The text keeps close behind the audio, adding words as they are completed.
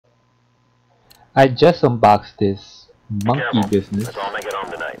I just unboxed this Be monkey careful. business, That's all I make it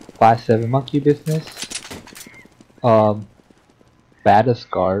home tonight. 5-7 monkey business,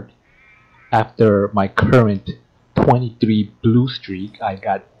 baddest guard. After my current 23 blue streak, I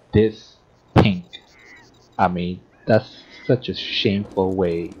got this pink. I mean, that's such a shameful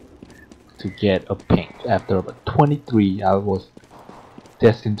way to get a pink. After about 23, I was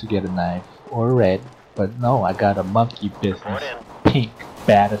destined to get a knife or red, but no, I got a monkey Report business in. pink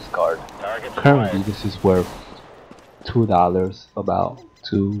baddest guard. Target Currently, spotted. this is worth $2, about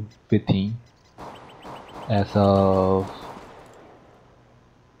 $2.15 as of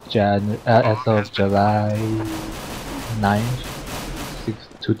July 9th,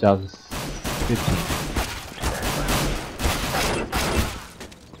 2015.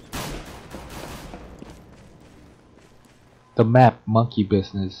 The map monkey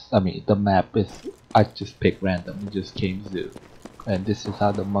business, I mean the map is, I just picked random, it just came zoo. And this is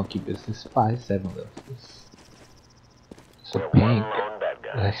how the monkey business 5-7 looks. So We're pink, one lone bad it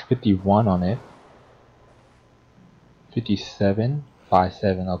guy. has 51 on it. 57,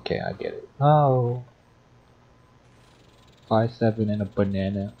 5-7, okay, I get it. Oh, 5-7 and a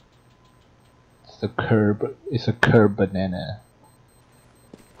banana. It's a curb banana.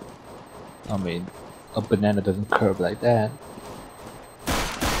 I mean, a banana doesn't curve like that.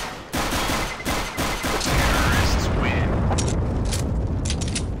 Terrorists win.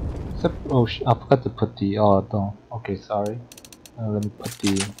 Except, oh, I forgot to put the, oh, don't, okay, sorry. Let me put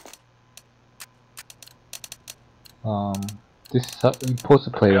the, this is you're supposed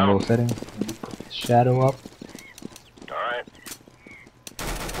to play on low settings. Let me put the shadow up. Alright.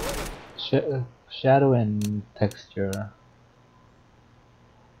 Shadow and texture.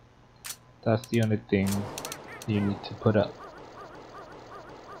 That's the only thing you need to put up.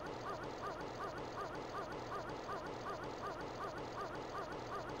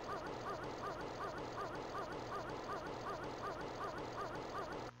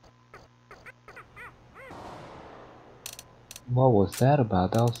 What was that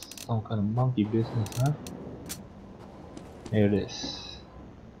about? That was some kind of monkey business, huh? Here it is.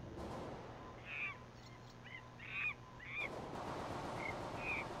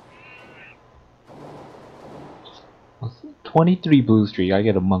 23 blue streak, I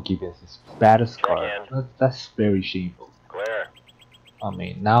get a monkey business. Baddest card. That's very shameful. Clear. I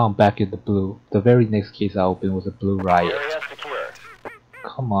mean, now I'm back in the blue. The very next case I opened was a blue riot. Area secure.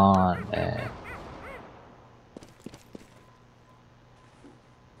 Come on, man.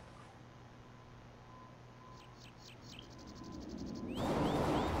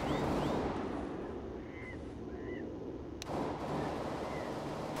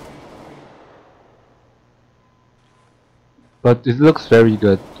 But it looks very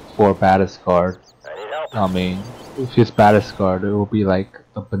good for baddest card. I need help. I mean, if it's baddest card, it will be like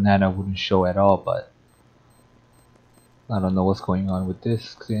the banana wouldn't show at all, but I don't know what's going on with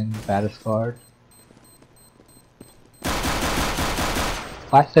this skin, baddest card.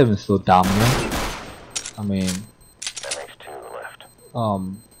 5-7 is so dominant. I mean, That makes two left.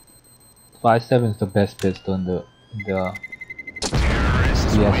 5-7 is the best pistol in the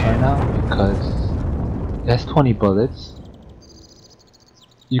Terrorists CS right win. now because it has 20 bullets.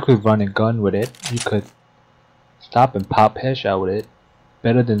 You could run and gun with it. You could stop and pop headshot with it.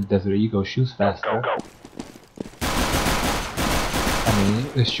 Better than Desert Eagle, shoots faster. Go. I mean,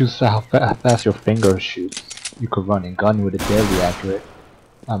 it shoots how fast your finger shoots. You could run and gun with it, deadly accurate.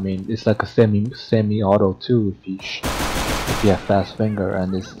 I mean, it's like a semi-auto too if you have fast finger,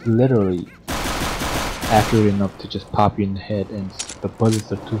 and it's literally accurate enough to just pop you in the head, and the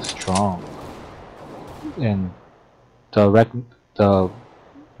bullets are too strong. And the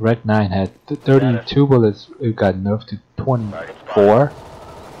Rec 9 had 32 bullets, it got nerfed to 24.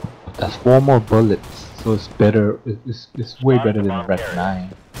 That's 4 more bullets, so it's better. It's way better than Rec 9.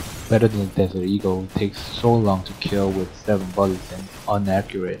 Better than Desert Eagle. It takes so long to kill with 7 bullets and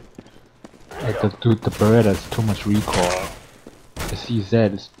inaccurate. Like the Beretta is too much recoil. The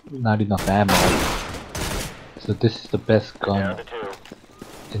CZ is not enough ammo. So this is the best gun Down to two.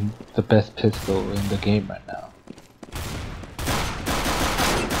 and the best pistol in the game right now.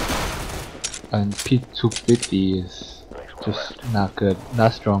 And P250 is just not good,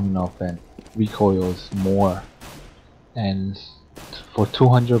 not strong enough, and recoils more. And for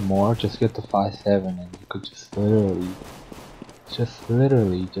 200 more, just get the 5-7 and you could just literally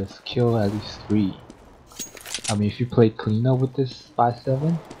just kill at least 3. I mean, if you play cleaner with this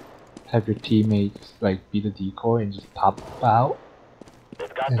 5-7, have your teammates like be the decoy and just pop out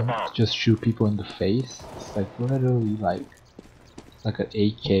They've got the and bomb. just shoot people in the face. It's like literally like an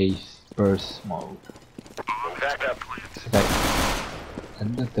AK burst mode. Back up. It's like,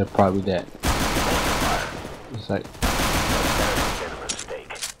 and they're probably dead. It's like, That's been a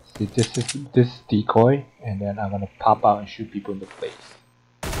mistake. see, this is decoy, and then I'm gonna pop out and shoot people in the face.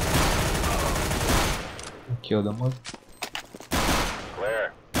 And kill them with.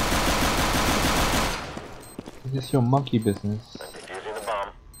 Clear. Is this your monkey business? I'm defusing the bomb.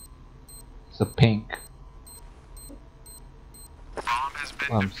 It's a pink.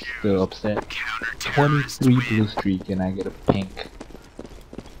 I'm still upset. 23 blue streak and I get a pink.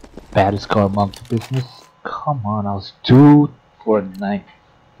 Baddest car monkey business. Come on, I was due for a knife.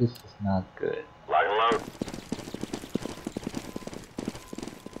 This is not good. Lock and load.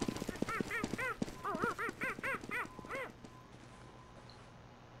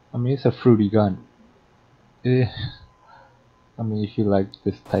 I mean, it's a fruity gun. I mean, if you like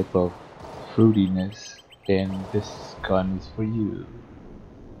this type of fruitiness, then this gun is for you.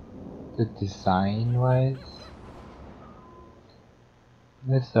 The design wise,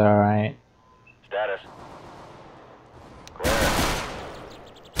 it's alright. Status. Clear.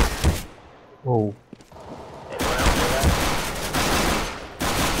 Whoa. Anyone else hear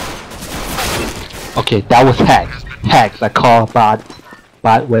that? Okay, that was hacks. Hacks. I call bot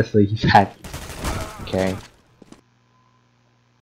Wesley. He's hacked. Okay.